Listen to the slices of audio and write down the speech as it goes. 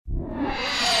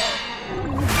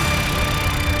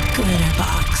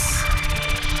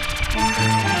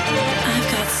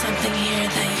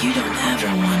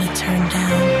turn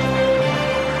down.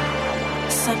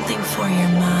 Something for your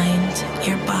mind,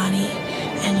 your body,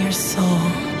 and your soul.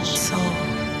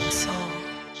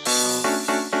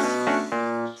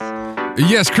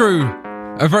 Yes, crew,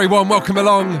 a very warm welcome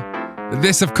along.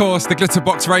 This, of course, the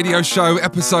Glitterbox Radio Show,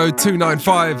 episode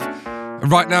 295.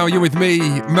 And right now, you're with me,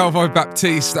 Melvo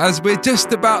Baptiste, as we're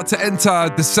just about to enter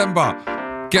December,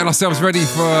 getting ourselves ready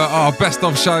for our best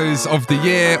of shows of the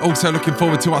year. Also looking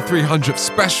forward to our 300th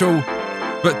special.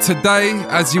 But today,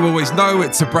 as you always know,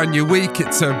 it's a brand new week.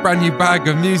 It's a brand new bag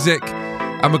of music.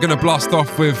 And we're going to blast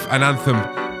off with an anthem.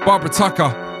 Barbara Tucker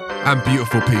and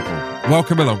Beautiful People.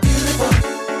 Welcome along.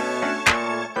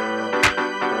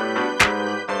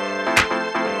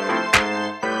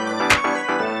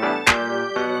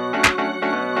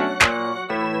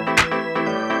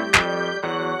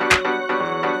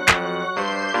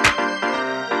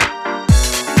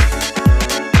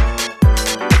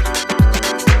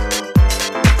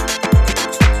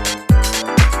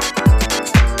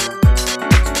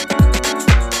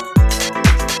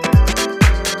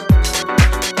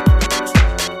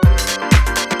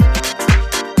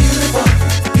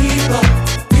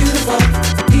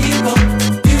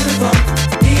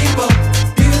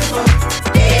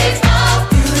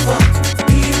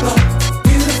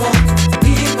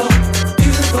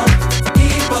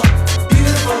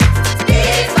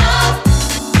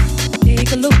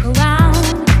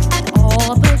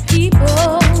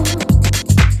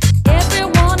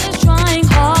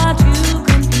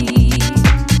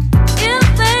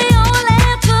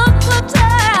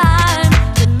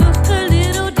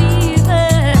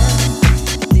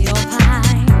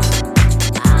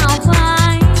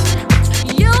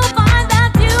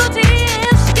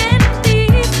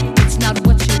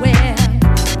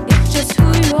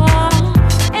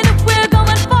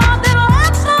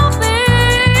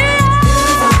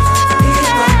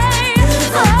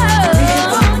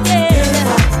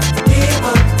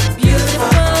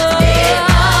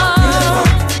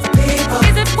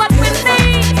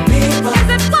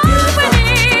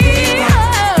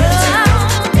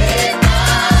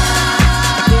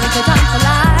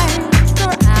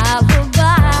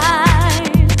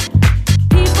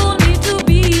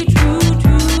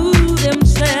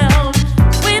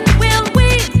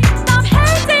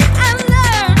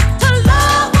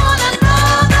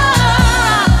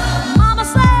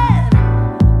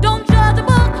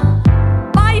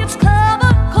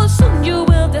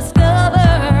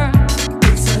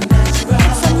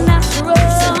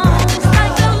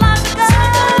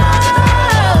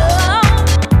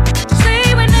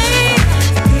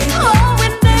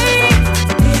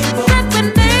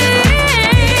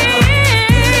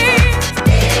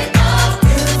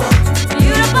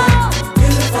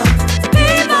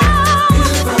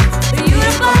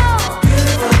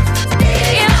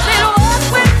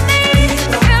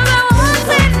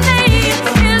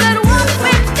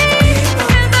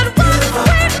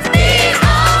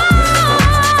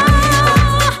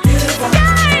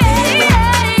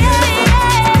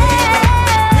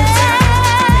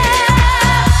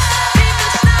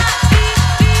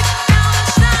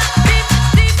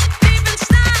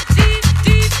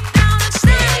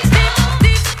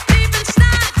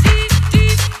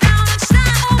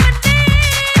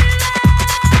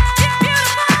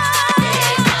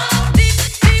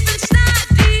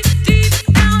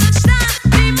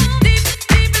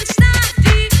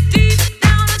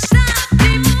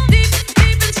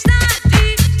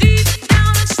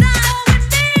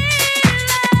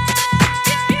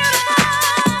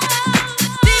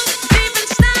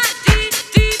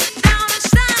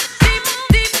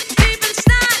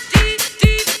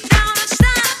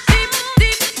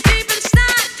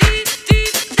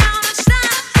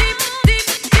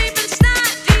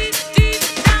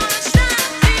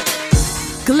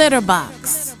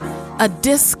 Glitterbox, a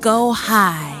disco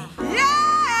high.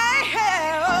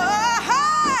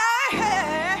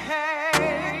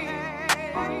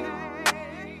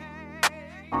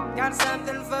 Got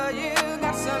something for you,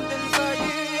 got something for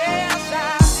you, yes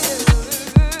I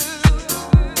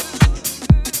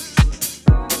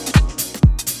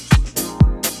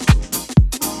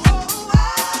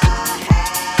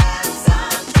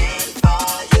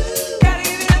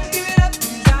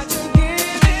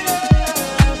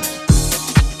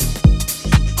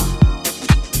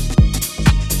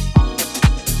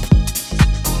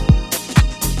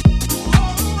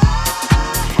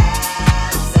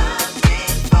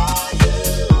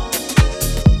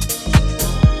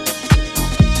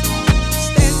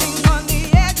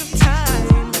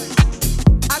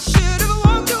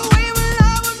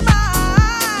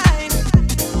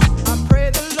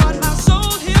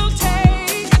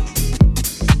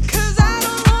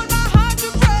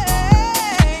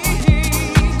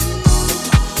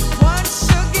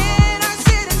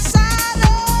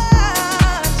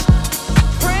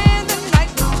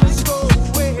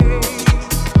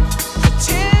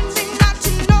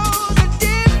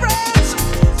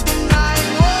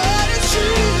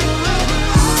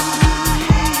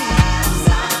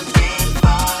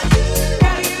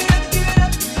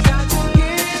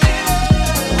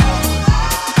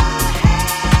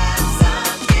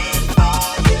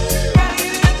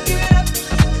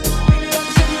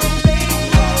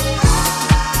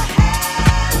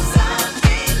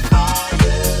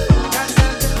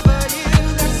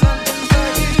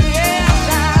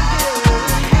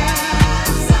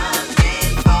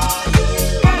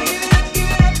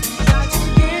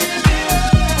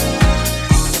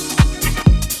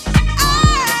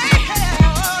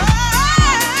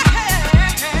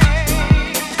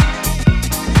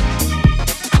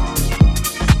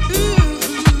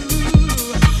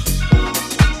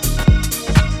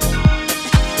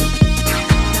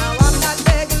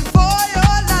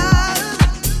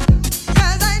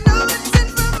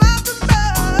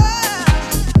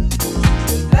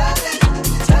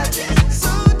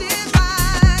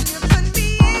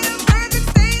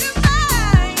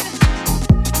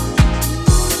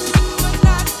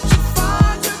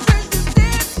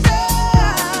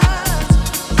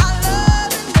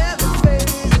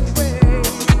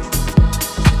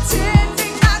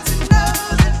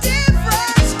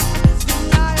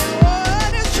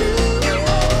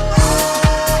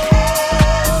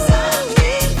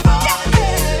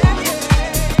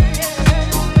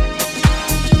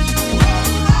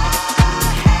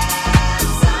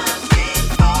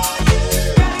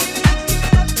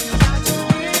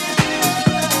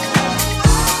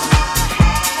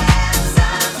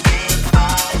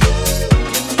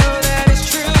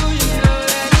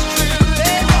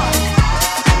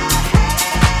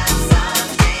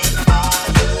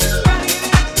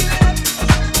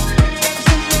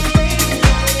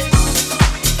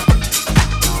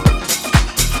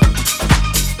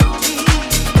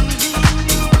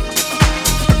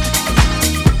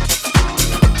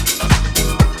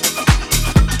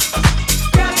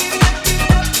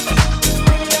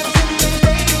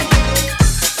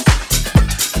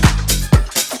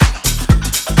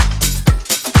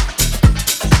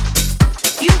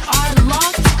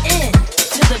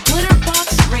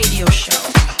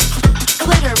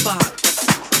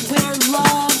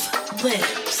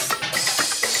lips.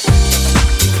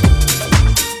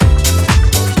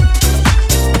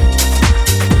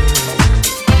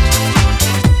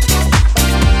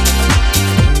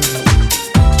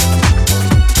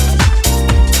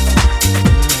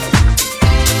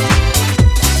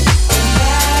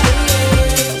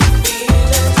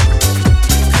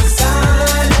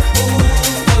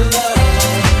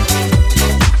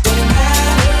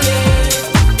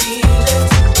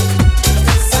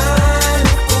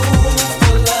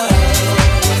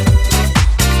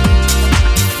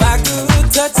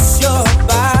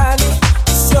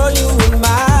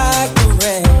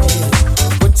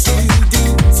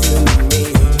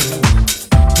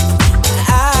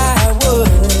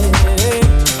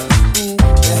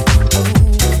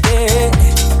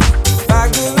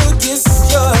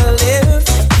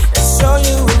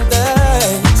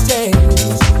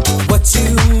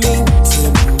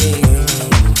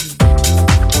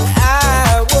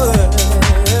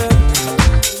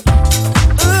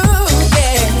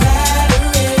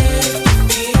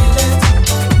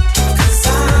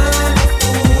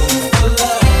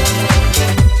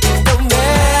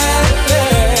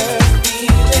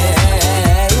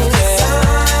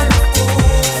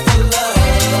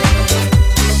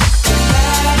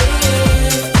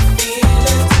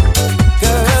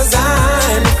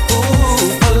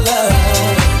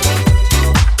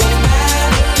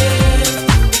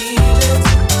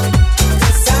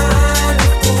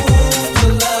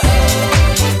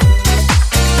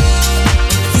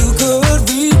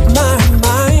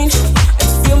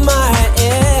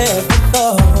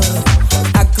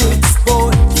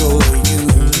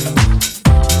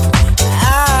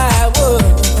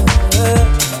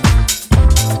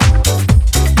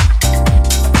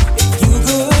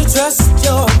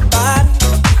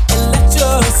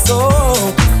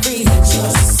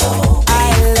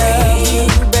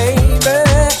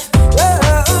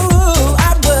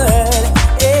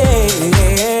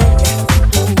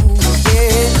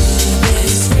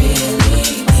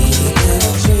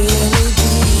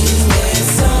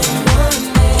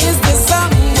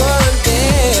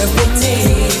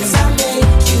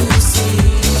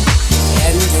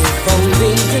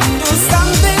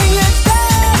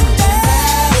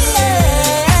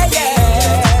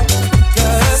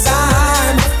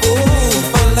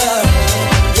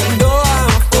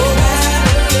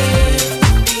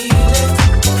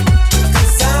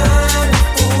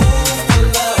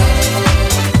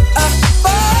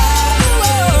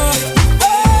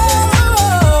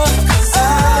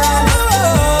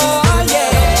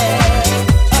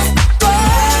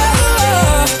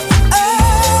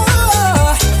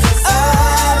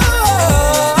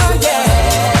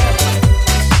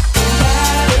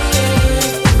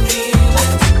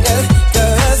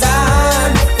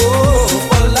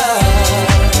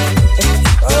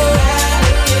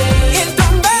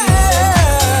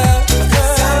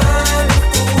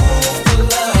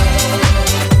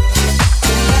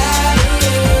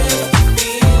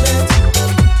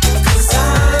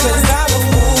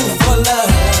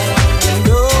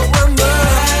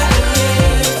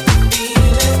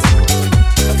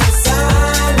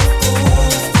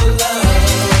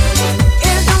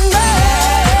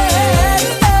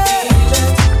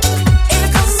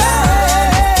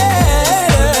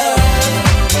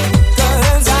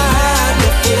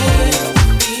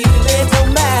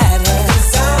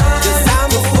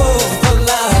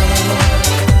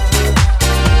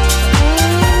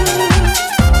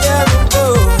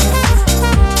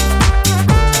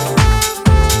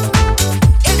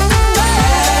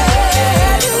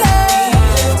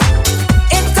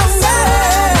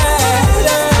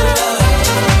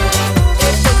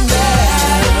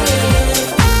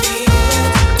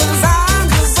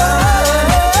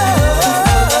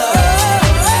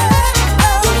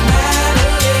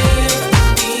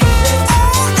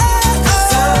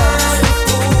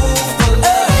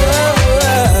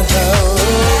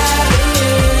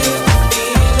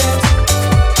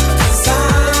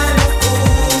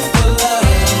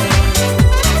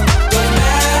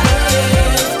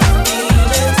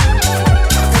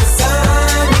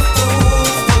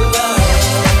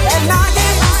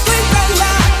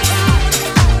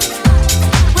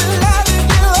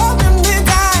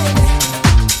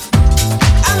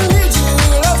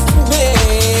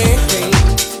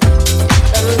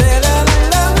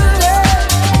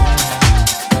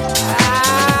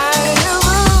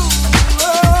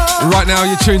 now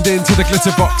you're tuned in to the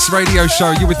Glitterbox radio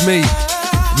show. You're with me,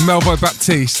 Melvo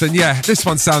Baptiste. And yeah, this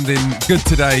one's sounding good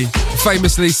today.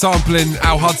 Famously sampling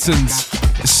Al Hudson's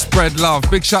Spread Love.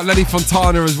 Big shout Lenny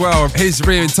Fontana as well. His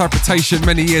reinterpretation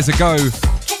many years ago.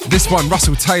 This one,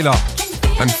 Russell Taylor.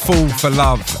 and Fall for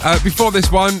Love. Before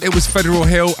this one, it was Federal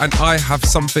Hill and I Have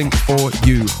Something for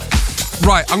You.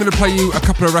 Right, I'm going to play you a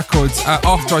couple of records.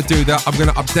 After I do that, I'm going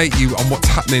to update you on what's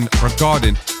happening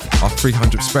regarding our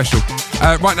 300 special.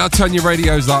 Right now, turn your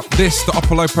radios up. This, the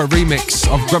Opolopo remix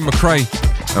of Gwen McRae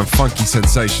and Funky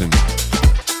Sensation.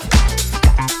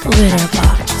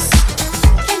 Glitterbox.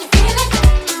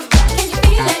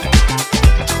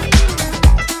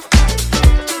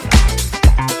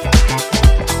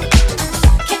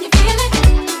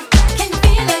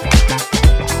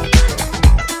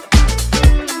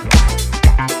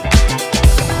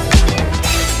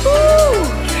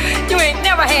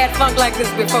 Funk like this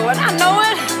before, and I know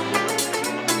it.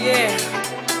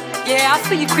 Yeah, I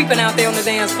see you creeping out there on the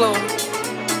dance floor.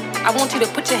 I want you to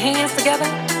put your hands together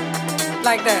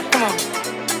like that. Come on.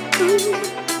 Ooh.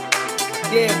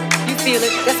 Yeah, you feel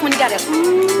it. That's when you gotta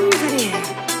ooh it in.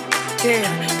 Yeah,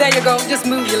 there you go. Just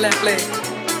move your left leg.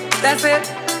 That's it.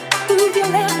 Move your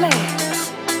left leg.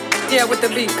 Yeah, with the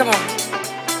beat. Come on.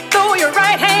 Throw your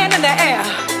right hand in the air.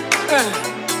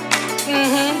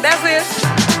 That's it.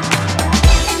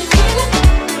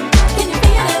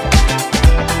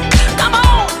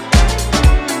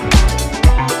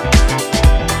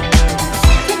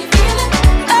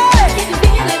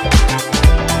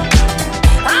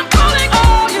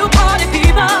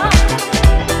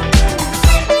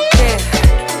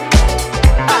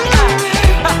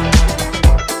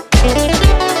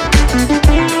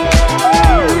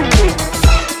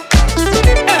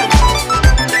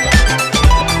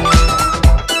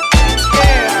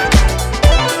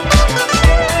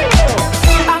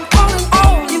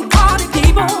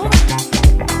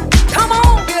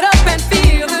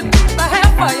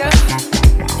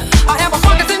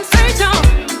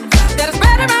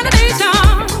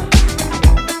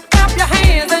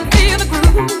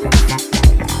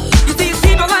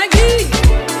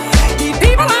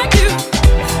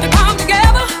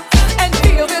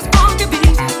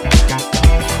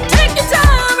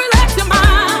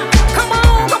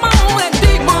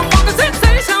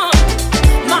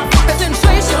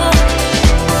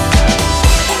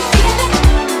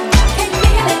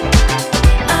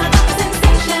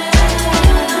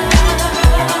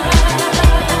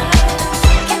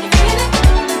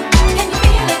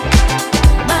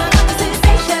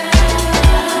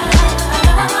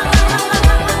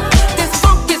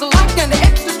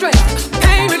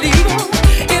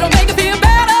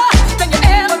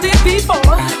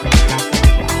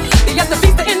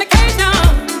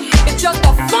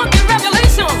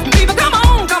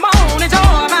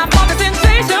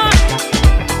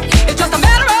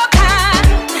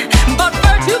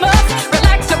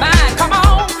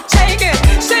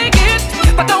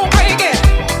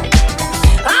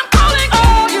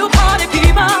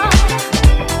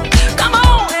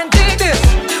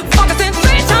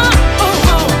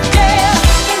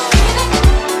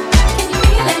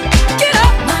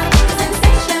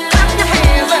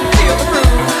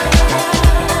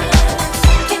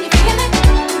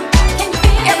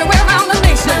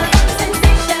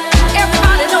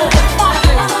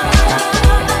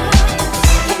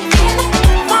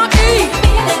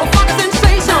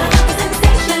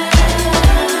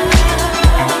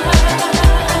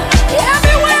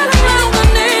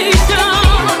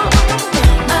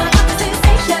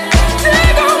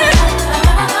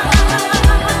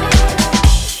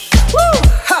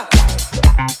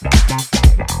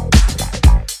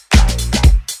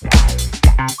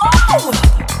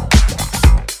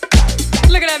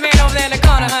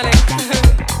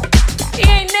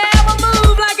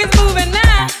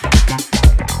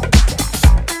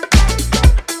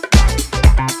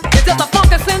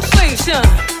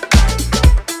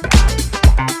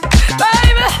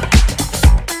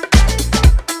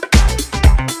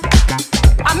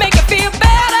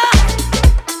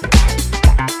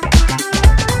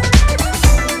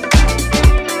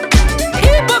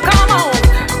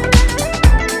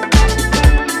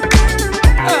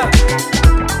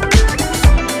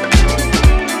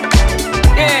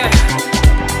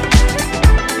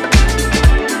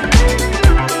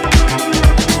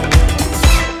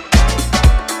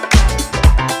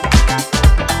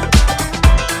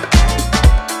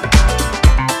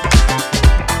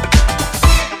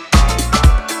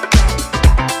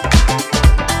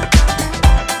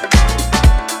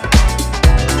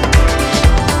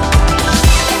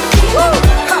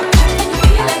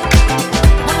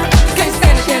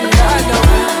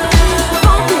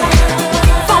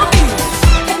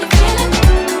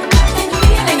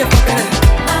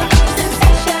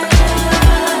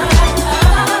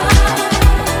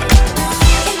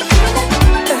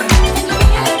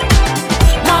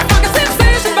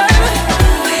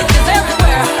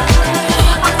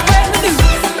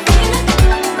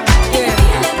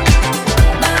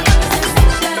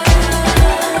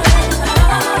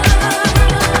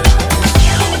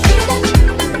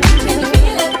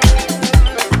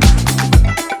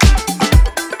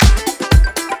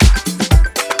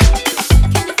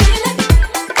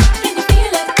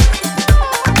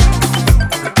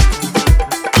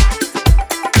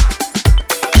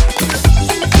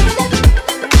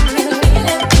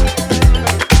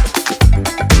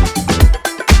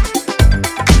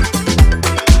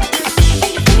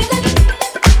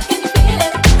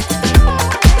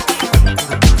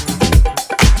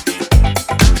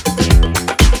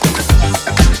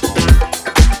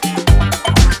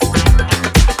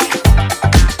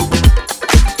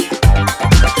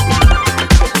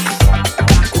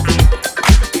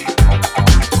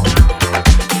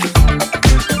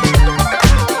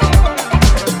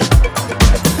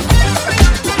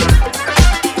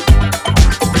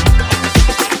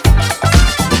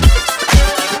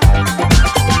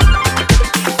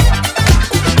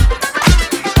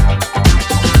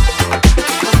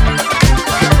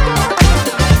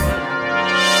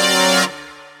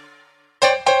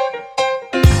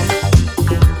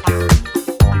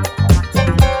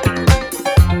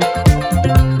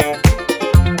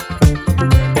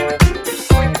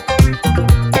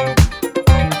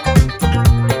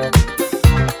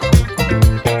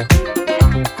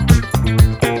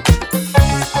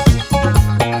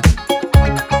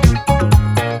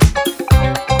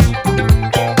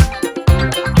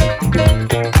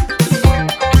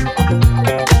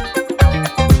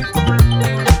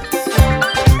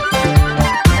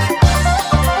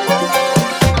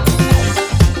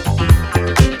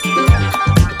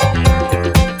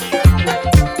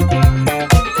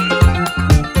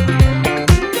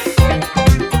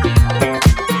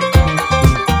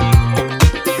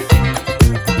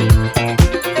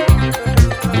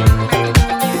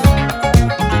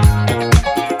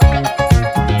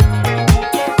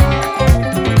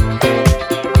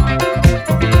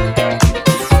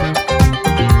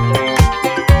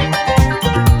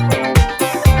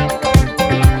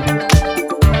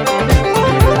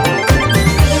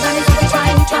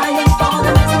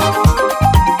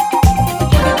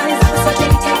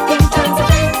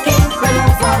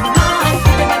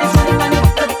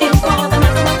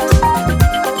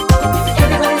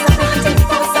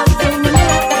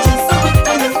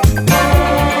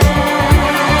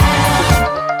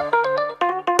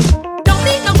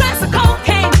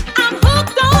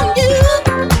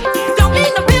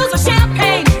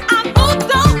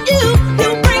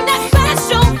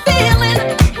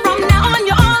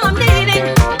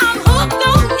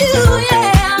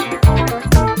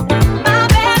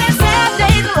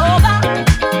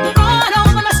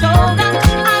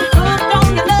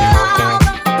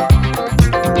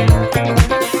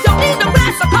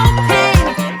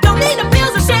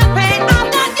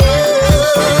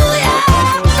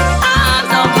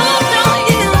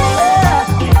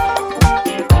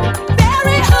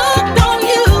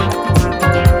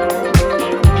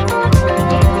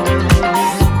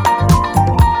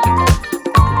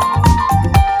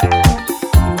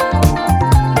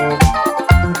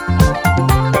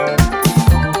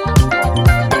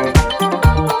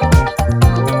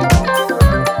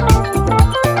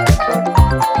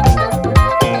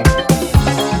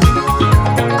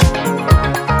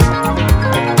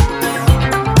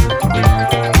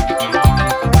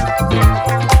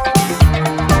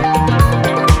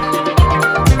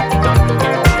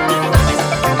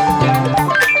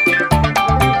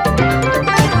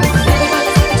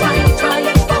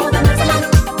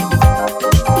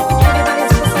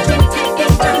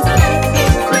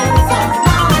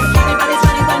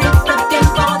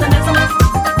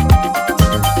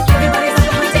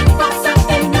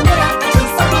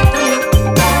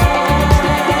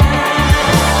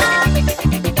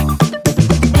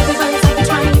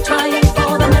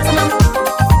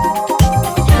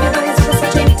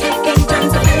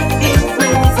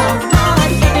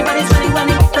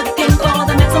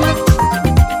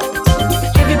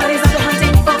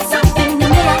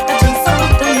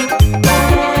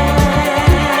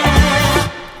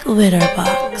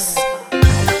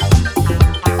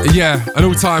 Yeah, an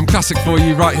all-time classic for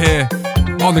you right here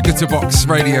on the Glitterbox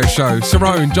Radio Show.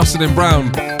 Cerrone, Jocelyn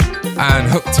Brown,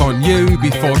 and Hooked on You.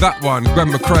 Before that one, Gwen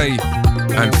McCrae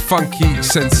and Funky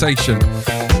Sensation.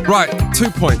 Right, 2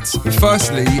 points.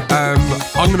 Firstly,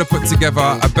 I'm going to put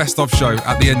together a best-of show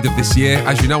at the end of this year.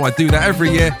 As you know, I do that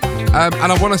every year. And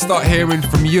I want to start hearing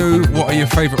from you. What are your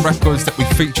favourite records that we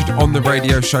featured on the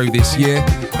radio show this year?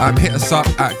 Hit us up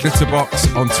at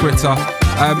Glitterbox on Twitter.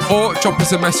 Or drop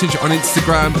us a message on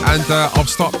Instagram, and I'll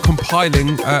start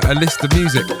compiling a list of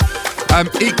music.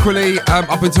 Equally,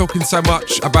 I've been talking so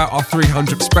much about our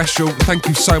 300 special. Thank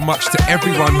you so much to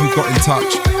everyone who got in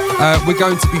touch. We're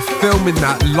going to be filming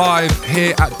that live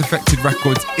here at Defected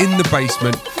Records in the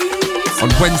basement on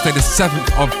Wednesday the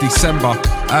 7th of December.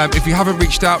 If you haven't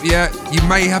reached out yet, you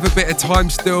may have a bit of time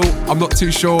still. I'm not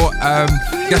too sure.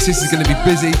 Guess this is going to be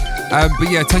busy.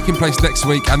 But yeah, taking place next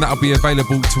week, and that'll be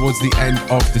available towards the end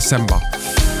of December.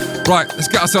 Right, let's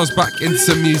get ourselves back into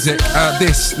some music.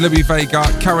 This, Louis Vega,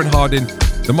 Karen Harding,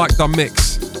 the Mike Dunn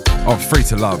mix of Free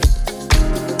to Love.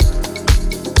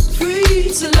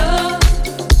 Free to love.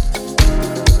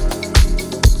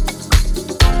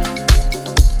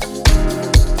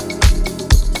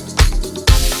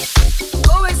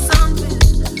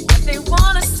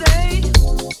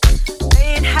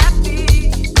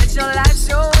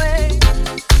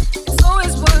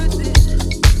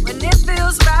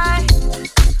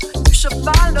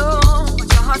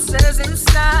 Says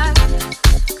inside,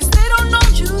 'cause they don't know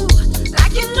you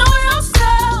like you know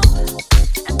yourself,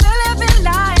 and they're living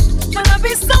life trying to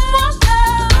be someone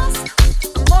else.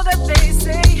 The more that they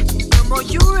say, the more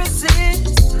you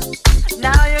resist.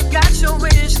 Now you got your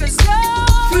wish, 'cause you're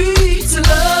free to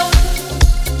love.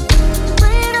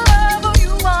 Free to love who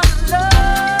you wanna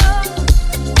love.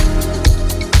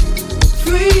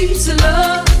 Free to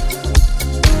love.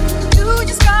 You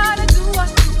just gotta do what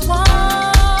you want.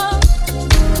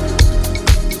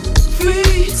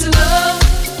 Free to love,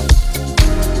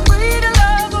 free to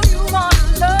love who you wanna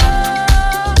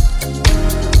love.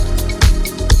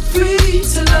 Free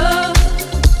to love,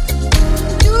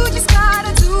 you just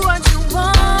gotta do what you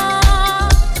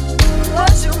want. Oh.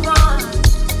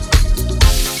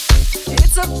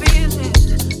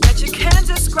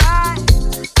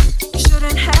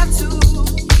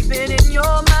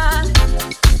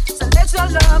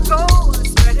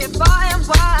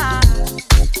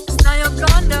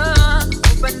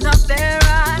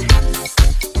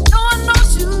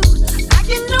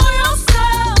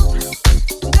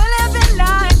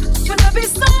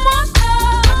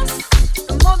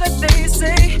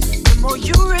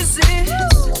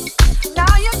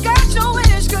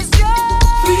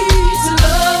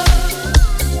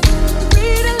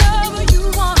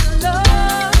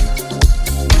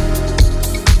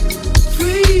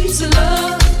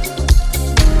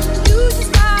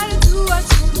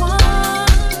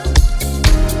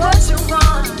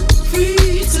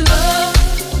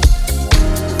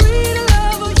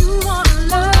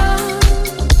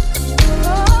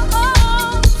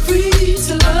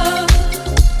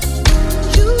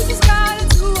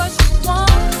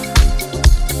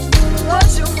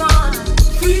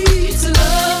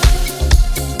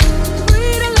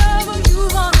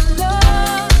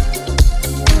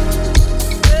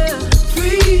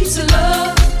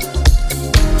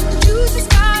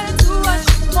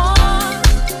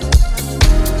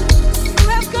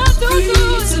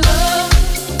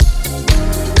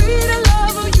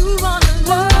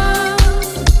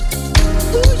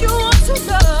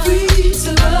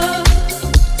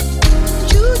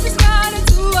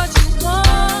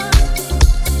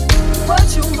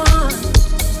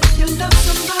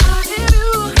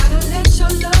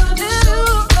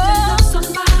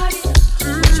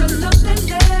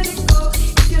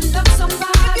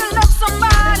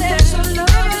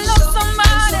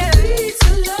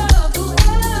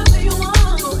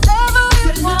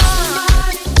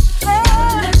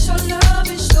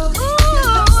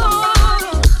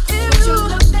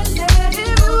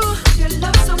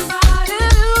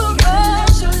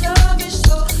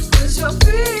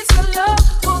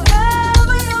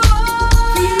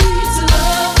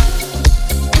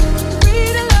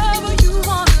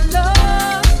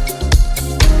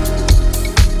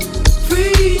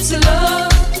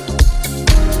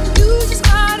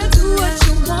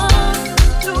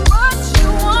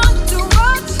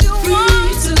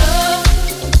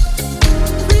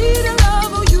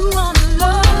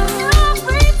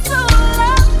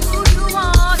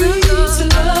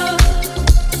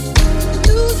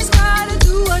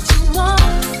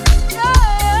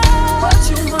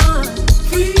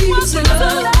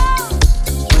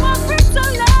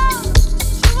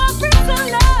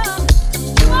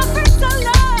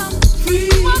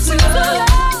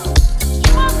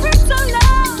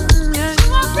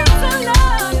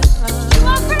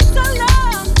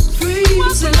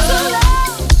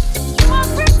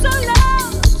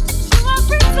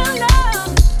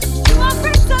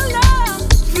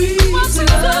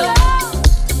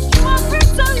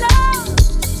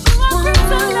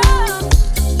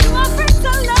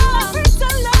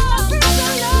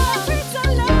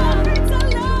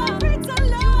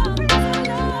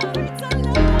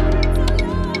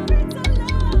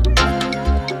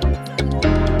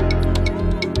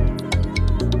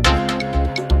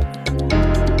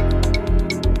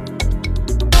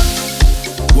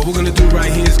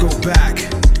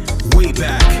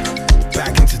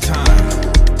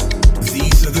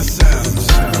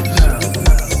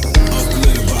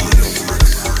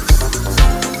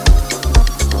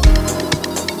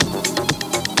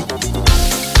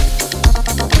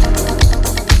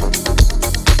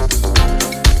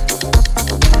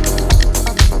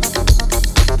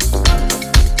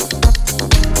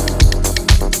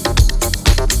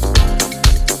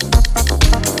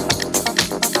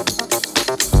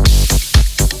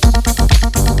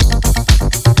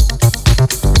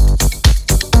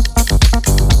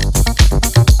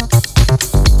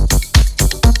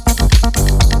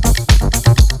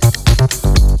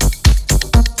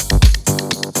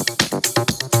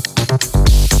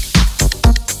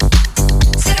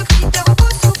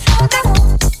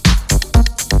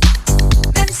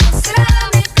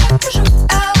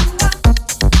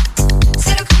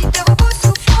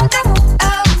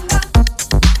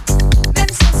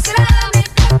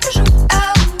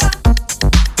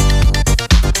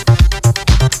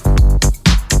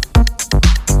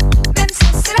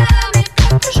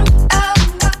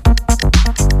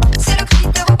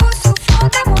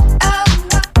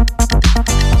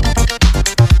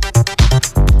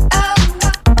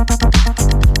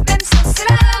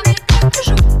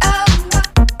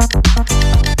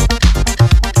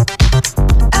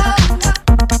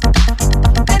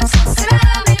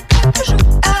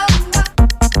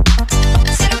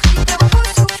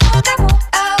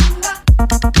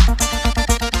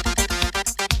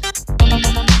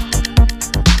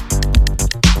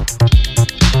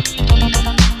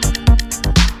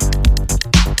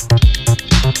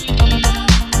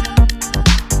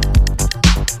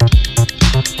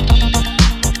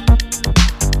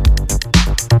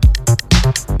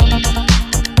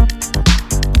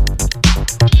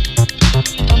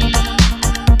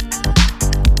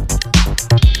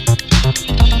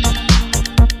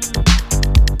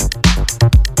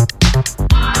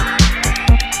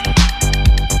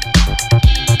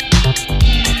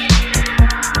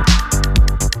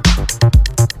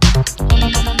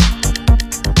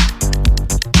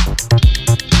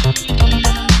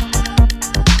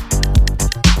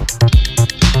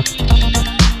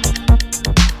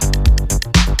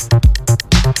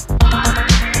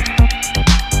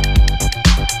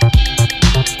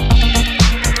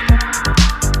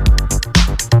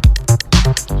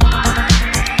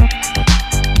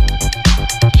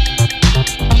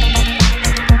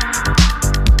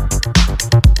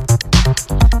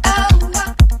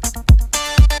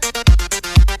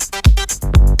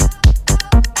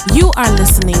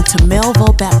 to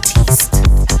Melvo Baptiste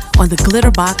on the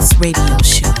Glitterbox Radio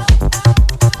Show.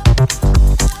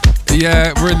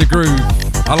 Yeah, we're in the groove.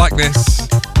 I like this.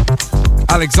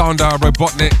 Alexander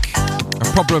Robotnik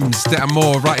and Problems, that and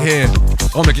more right here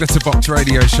on the Glitterbox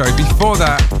Radio Show. Before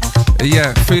that,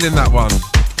 yeah, feeling that one.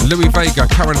 Louis Vega,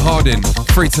 Karen Harding,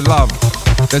 Free to Love.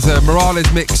 There's a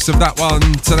Morales mix of that one.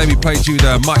 Today we played you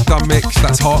the Mike Dunn mix,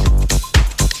 that's hot.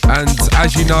 And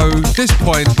as you know, this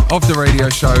point of the radio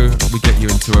show, we get you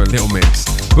into a little mix.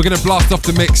 We're going to blast off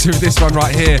the mix with this one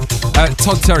right here.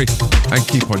 Todd Terry, and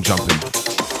Keep On Jumping.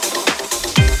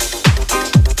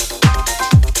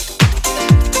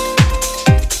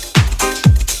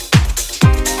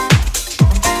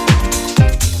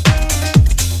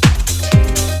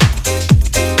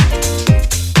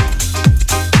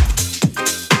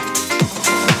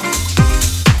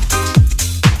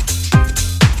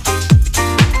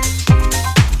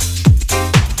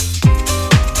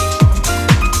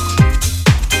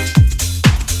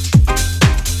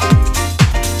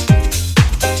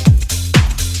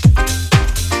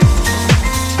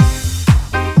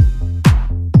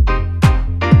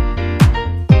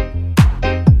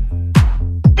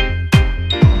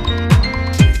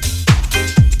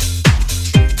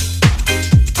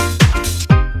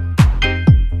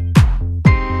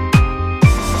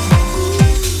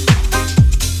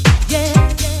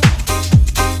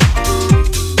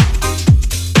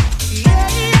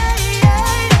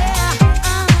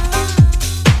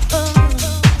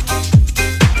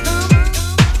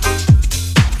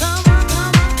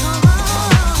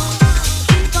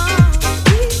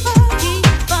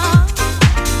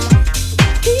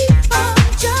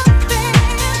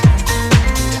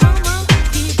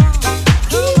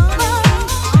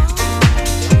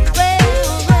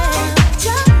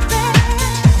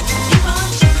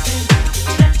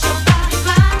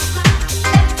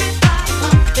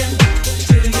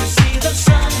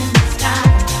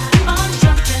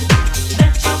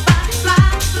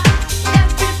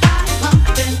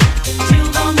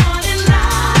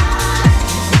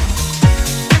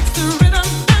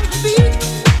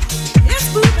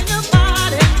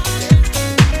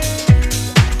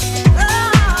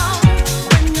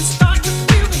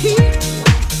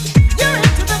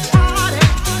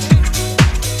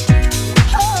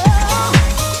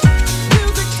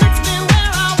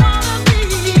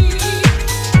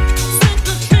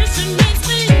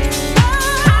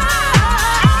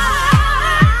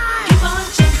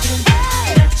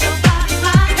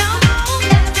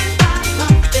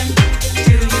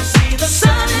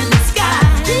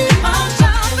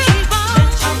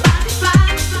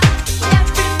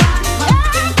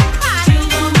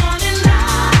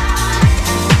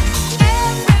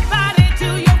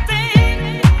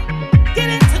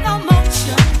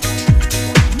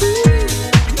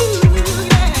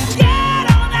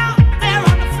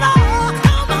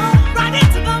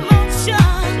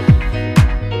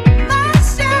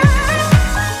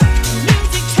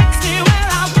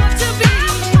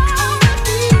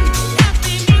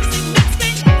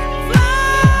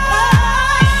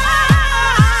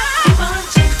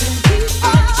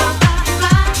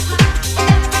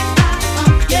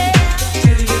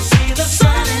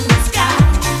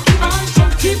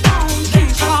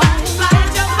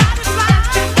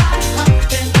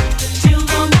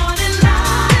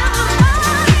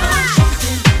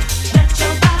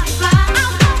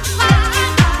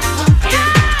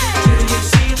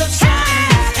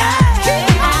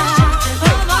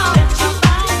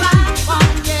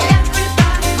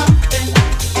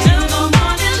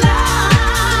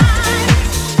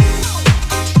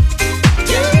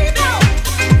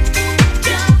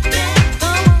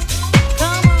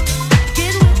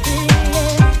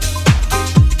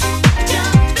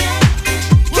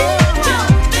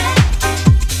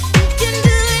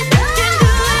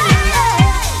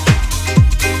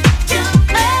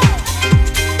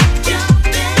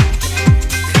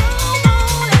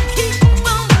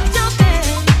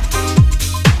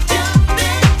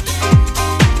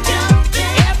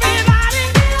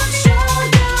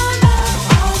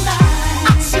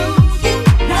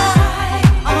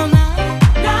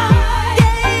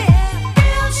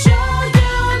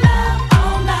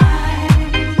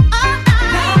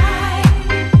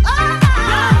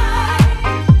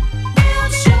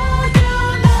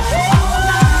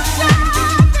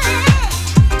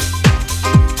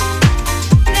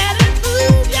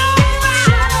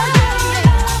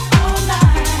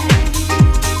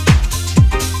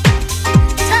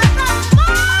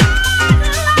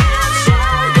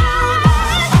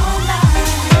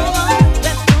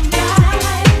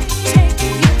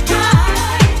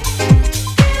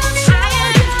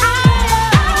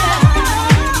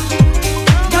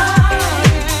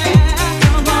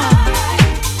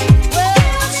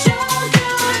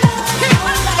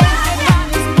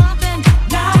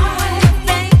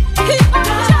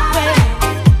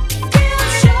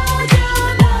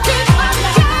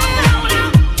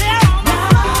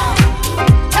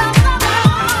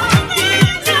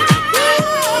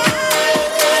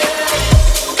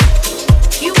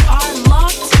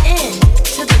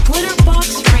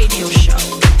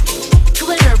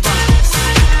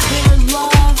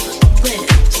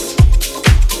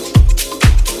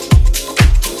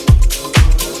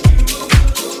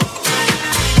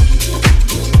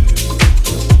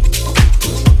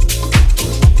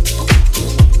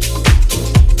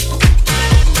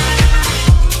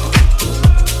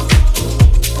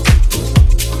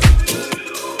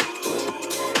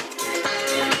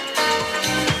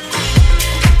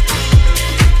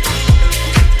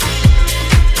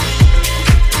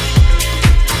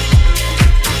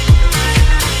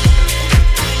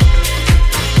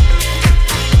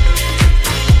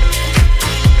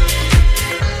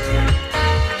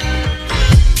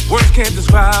 can't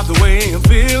describe the way I'm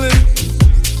feeling.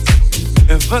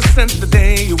 Ever since the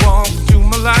day you walked into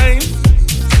my life,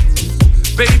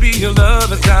 baby, your love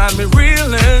has got me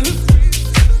reeling.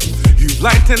 You've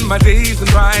lightened my days and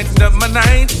brightened up my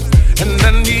nights, and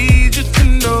I need you to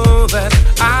know that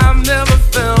I've never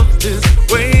felt this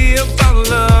way about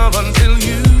love until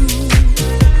you.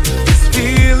 This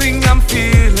feeling I'm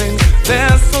feeling,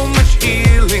 there's so much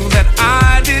healing that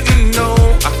I didn't know.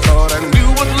 I thought I knew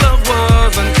what love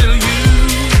was until you.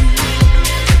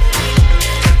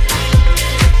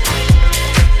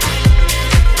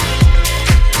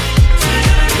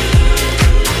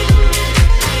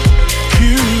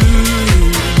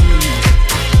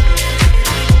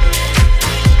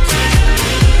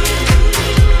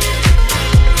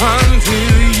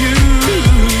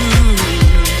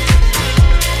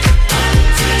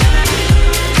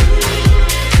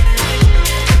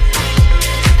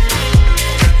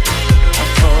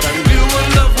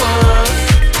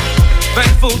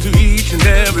 To each and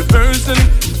every person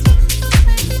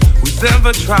who's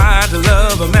ever tried to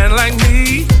love a man like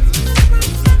me.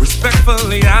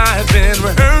 Respectfully, I have been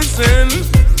rehearsing.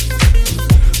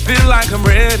 Feel like I'm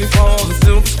ready for the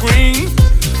silver screen.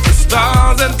 The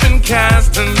stars have been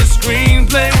cast and the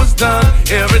screenplay was done.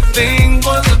 Everything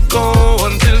was a go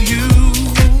until you.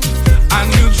 I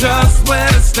knew just where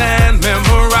to stand,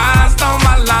 memorized all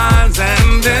my lines,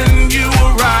 and then you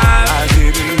arrived. I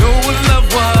didn't know what love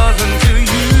was until you.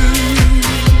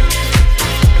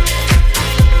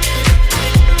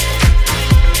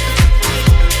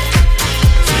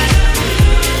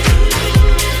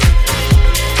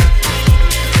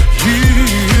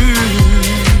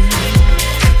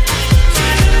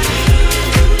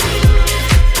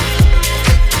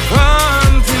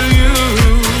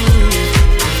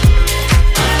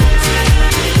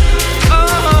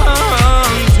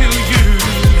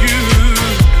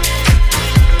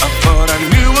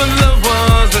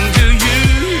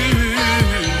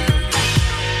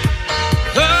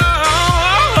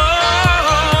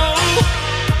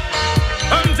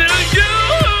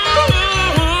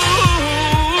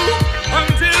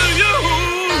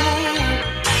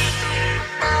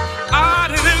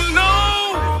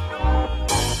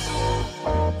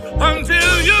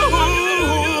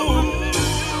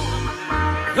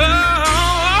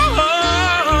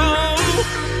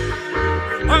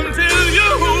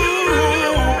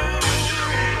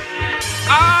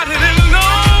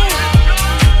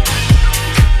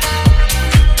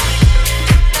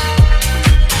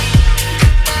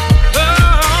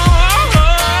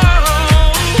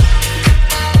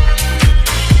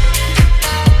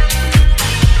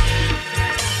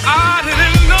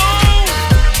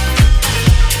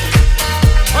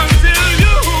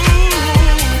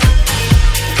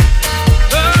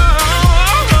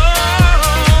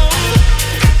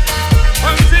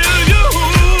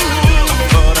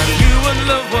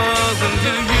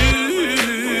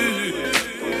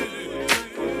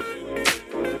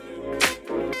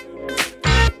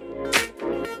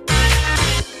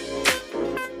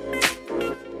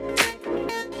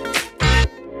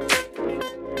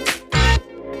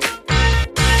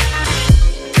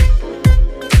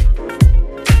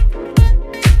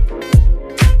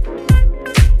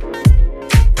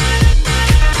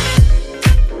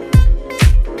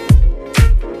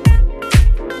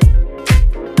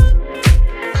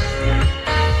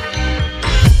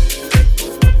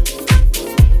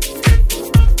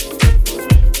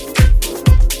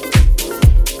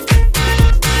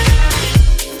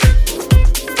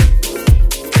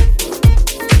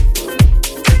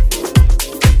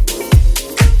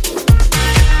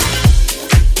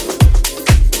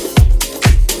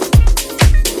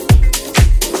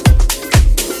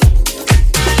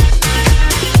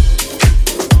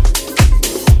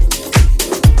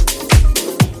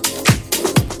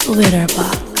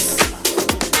 Glitterbox.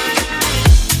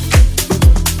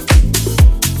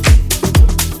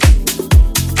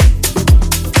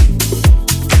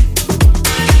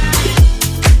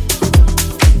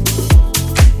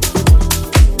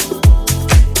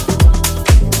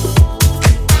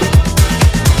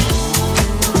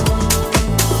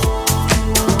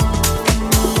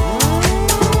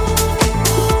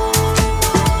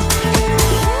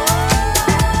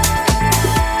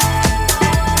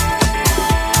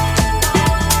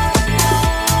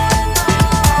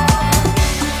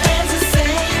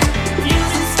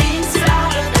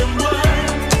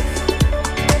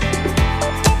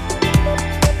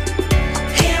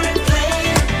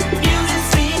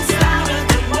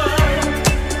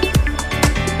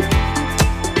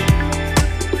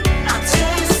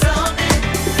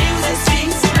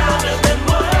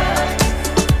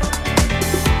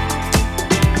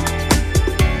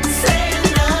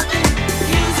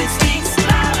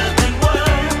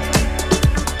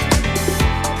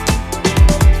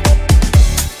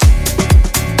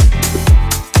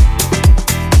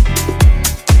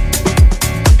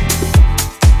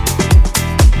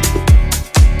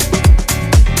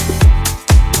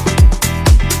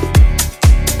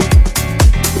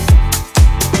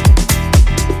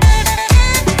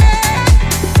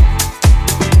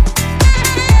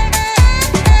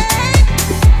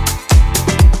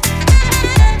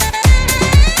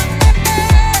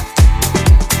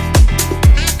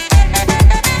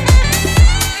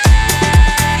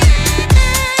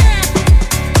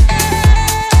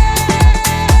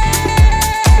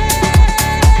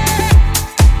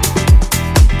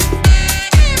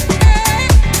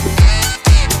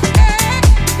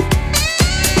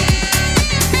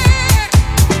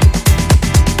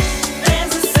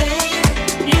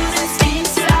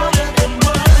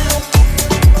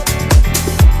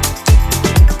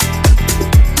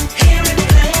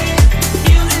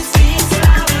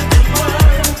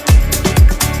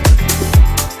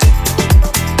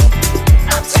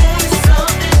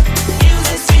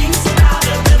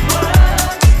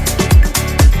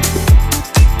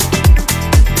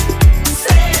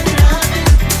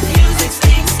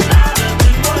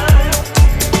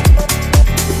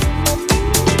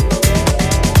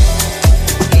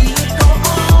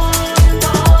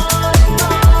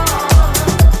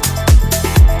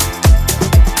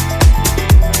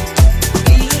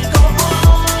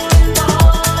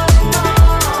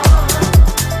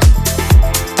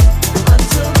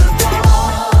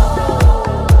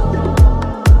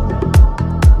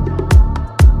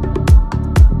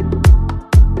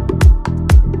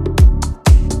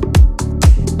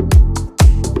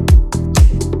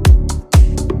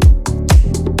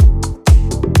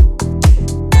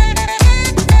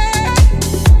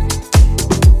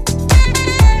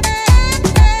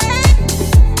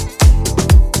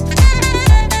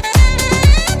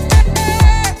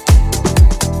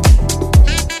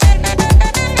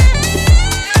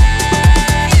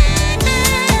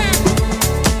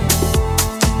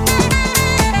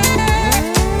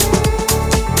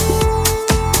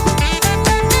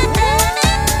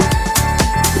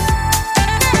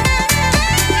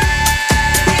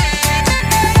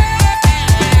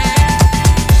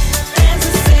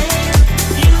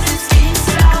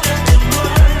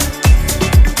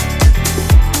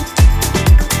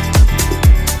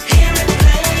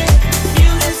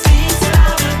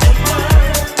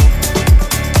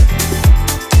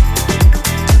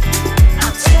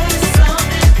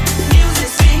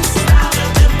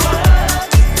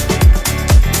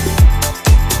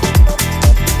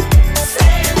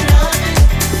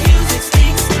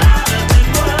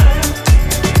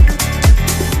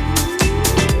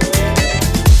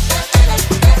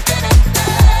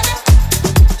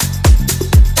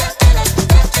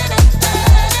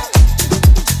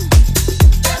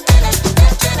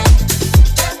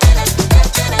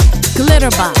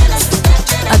 Glitterbox,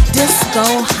 a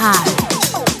disco high.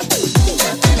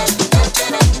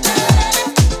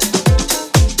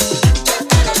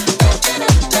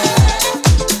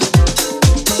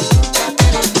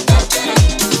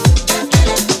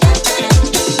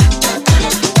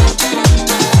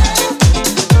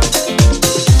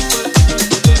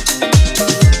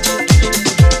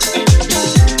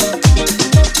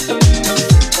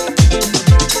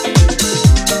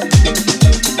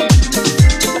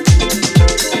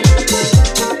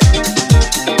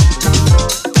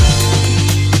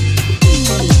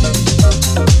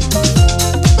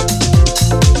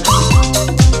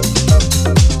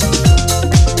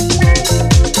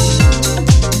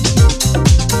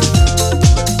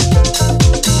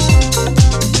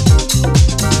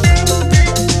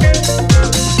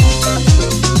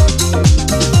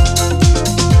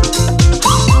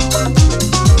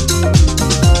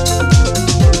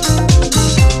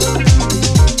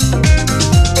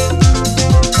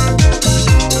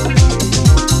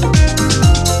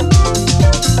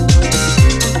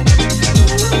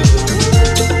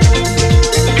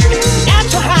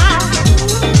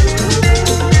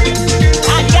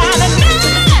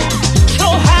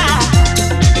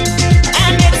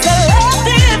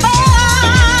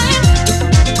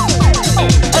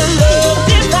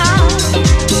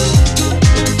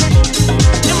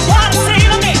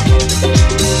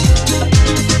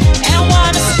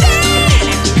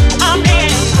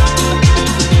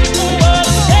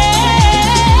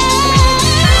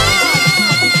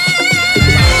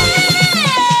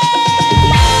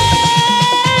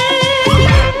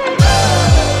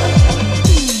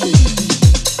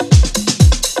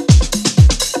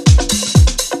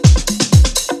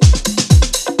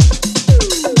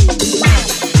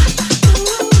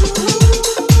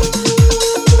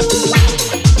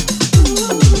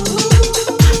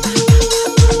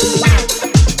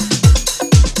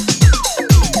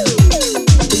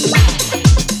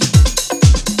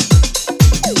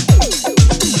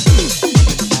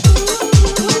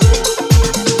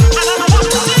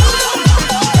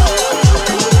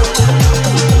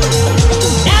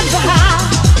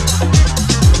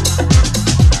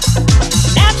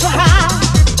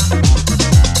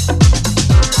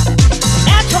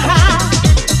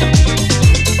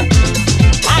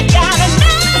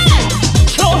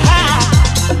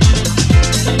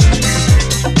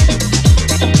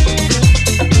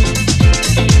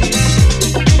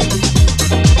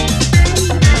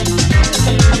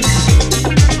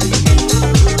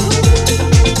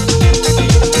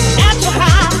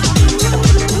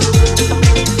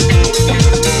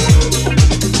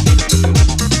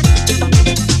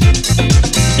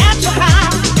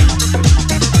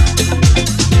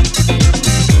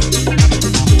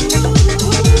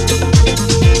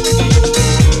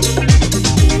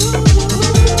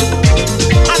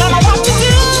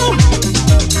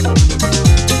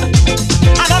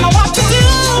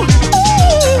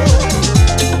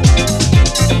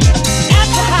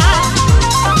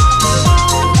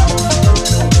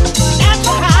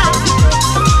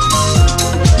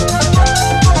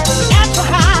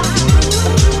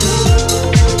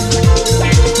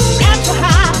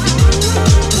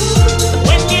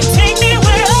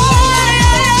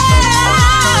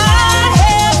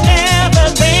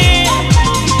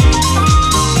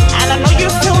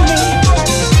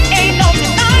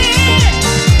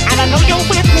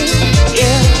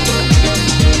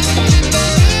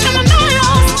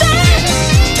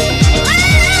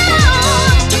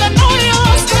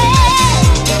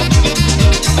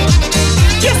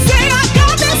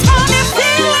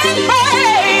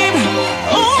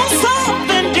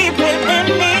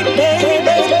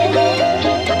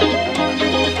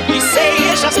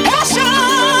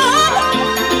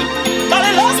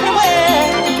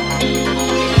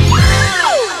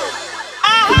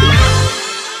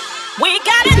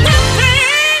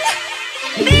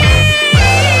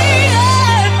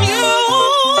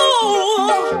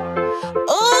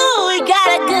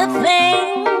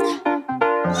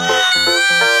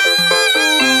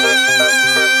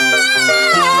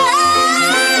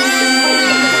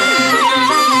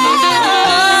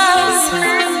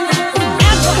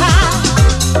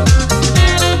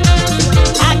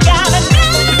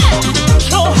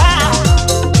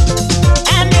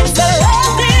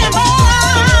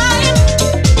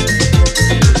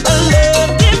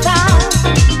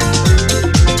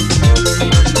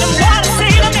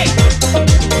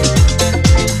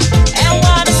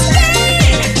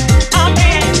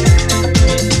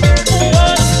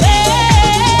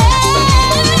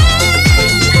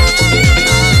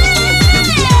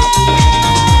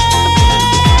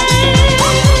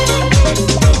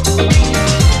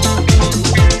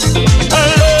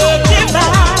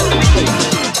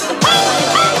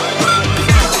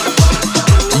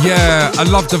 Yeah, I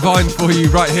love Divine for you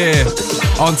right here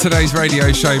on today's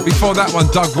radio show. Before that one,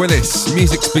 Doug Willis,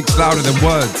 Music Speaks Louder Than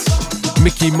Words.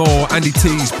 Mickey Moore, Andy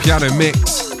T's Piano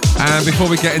Mix. And before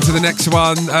we get into the next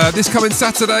one, this coming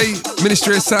Saturday,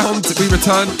 Ministry of Sound, we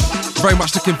return. Very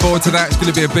much looking forward to that. It's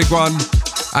going to be a big one.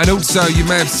 And also, you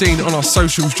may have seen on our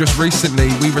socials just recently,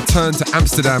 we return to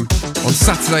Amsterdam on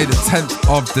Saturday the 10th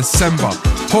of December.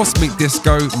 Horse Meat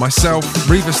Disco, myself,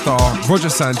 Reva Starr, Roger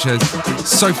Sanchez,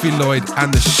 Sophie Lloyd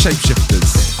and the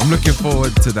Shapeshifters. I'm looking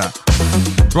forward to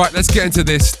that. Right, let's get into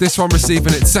this. This one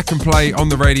receiving its second play on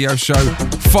the radio show.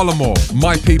 Follow More,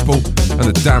 My People and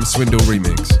the Damn Swindle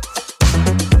remix.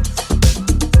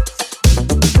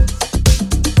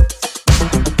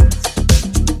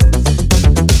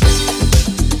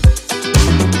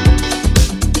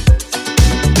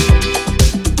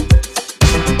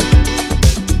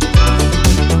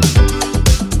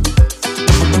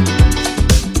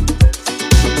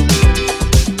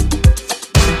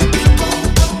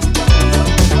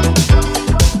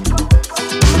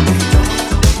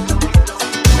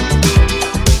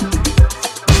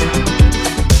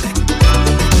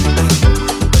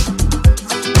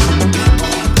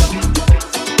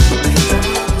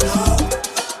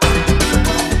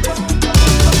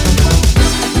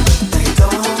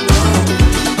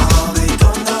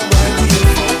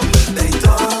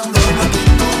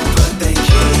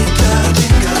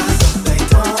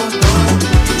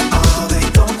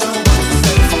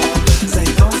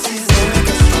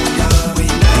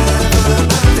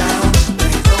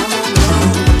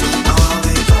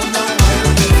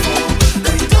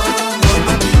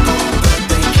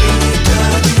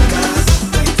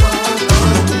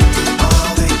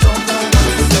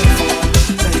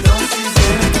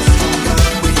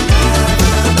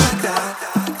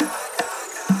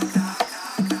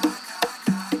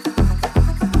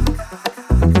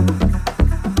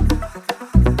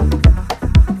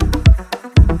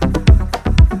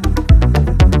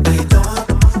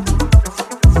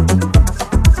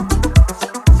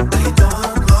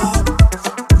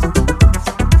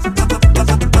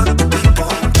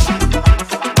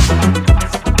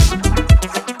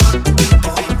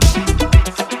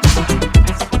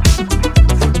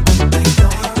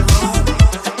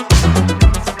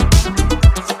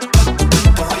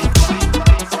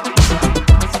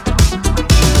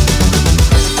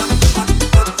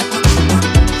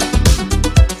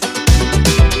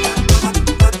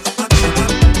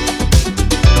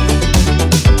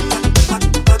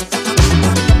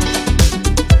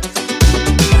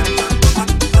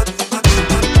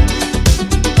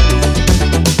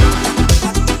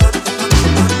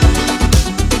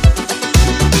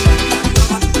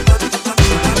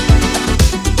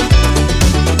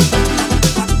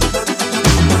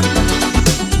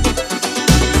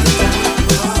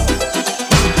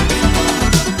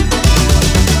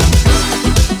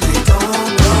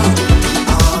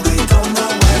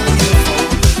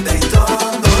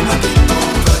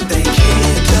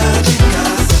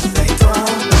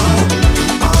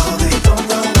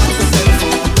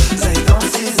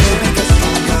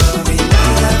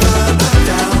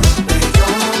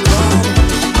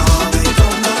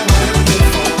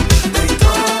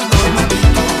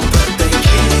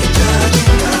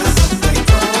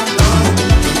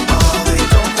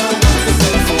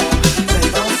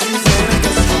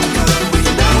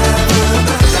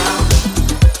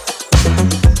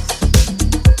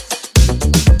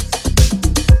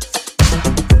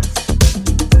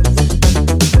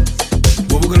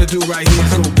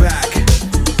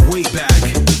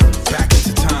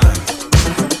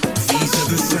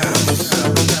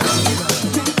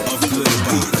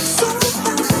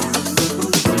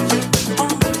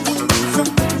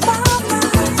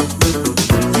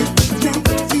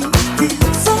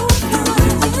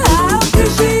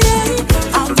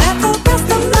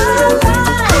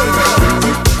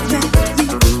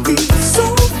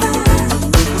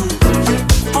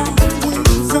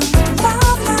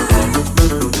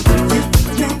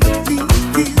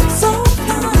 So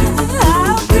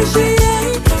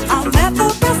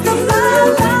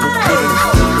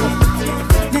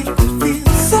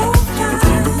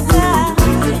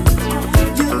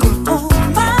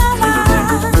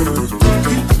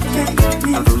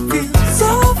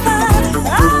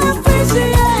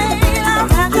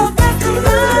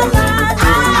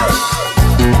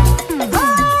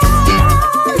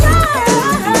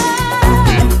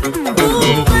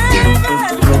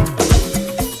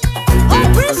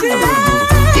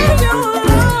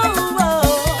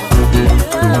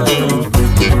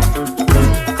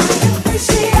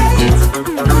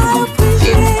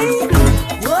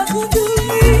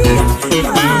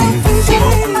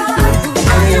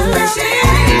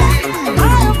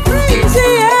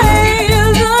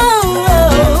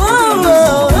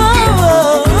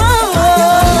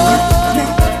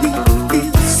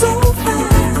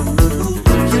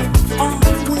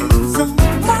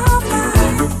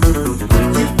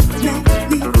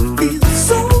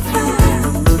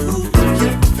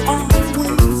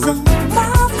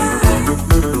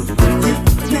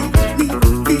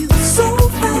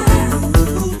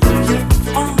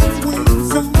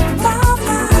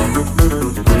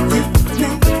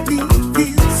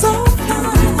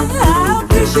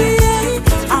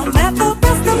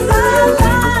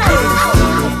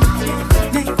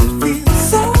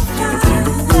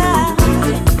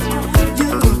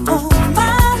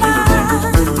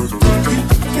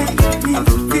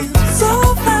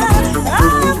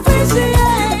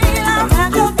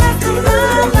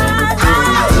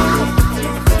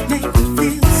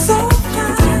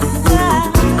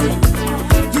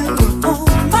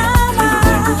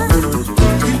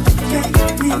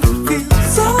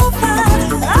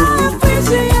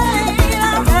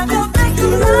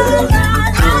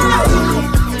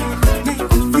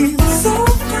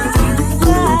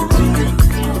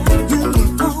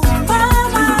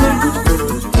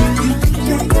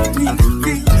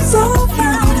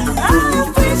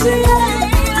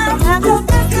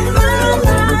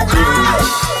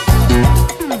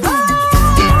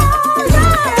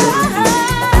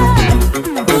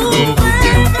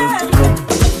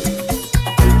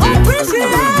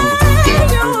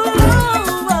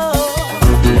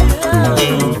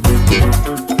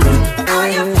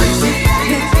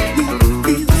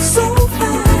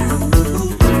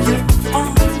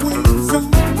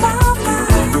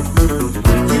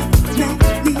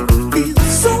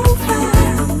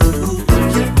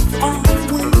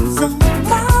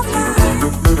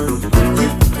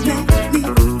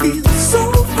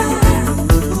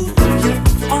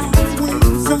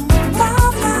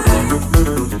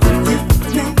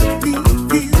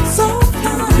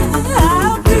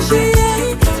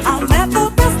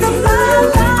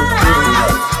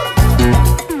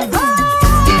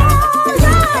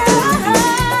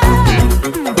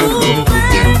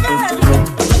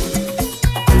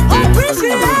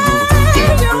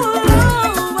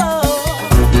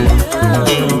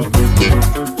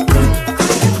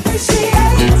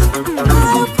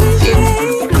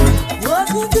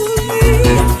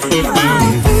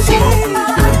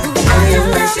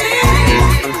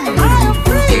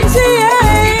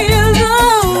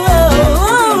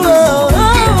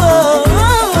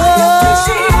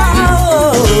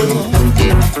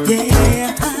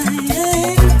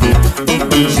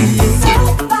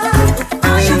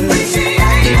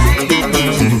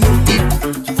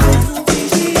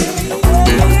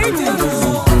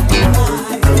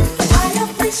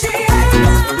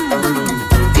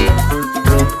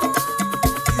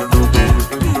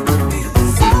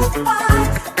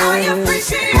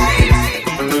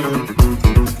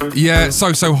Yeah,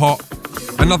 so hot.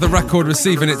 Another record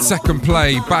receiving its second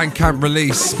play, Bandcamp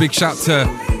release. Big shout to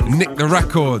Nick the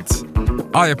Records.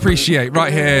 I appreciate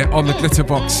right here on the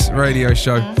Glitterbox radio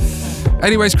show.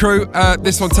 Anyways, crew,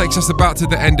 this one takes us about to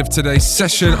the end of today's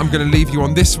session. I'm going to leave you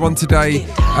on this one today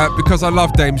because I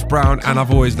love Dames Brown and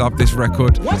I've always loved this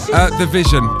record. The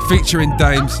Vision featuring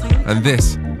Dames, and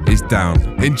this is Down.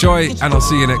 Enjoy, and I'll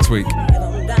see you next week.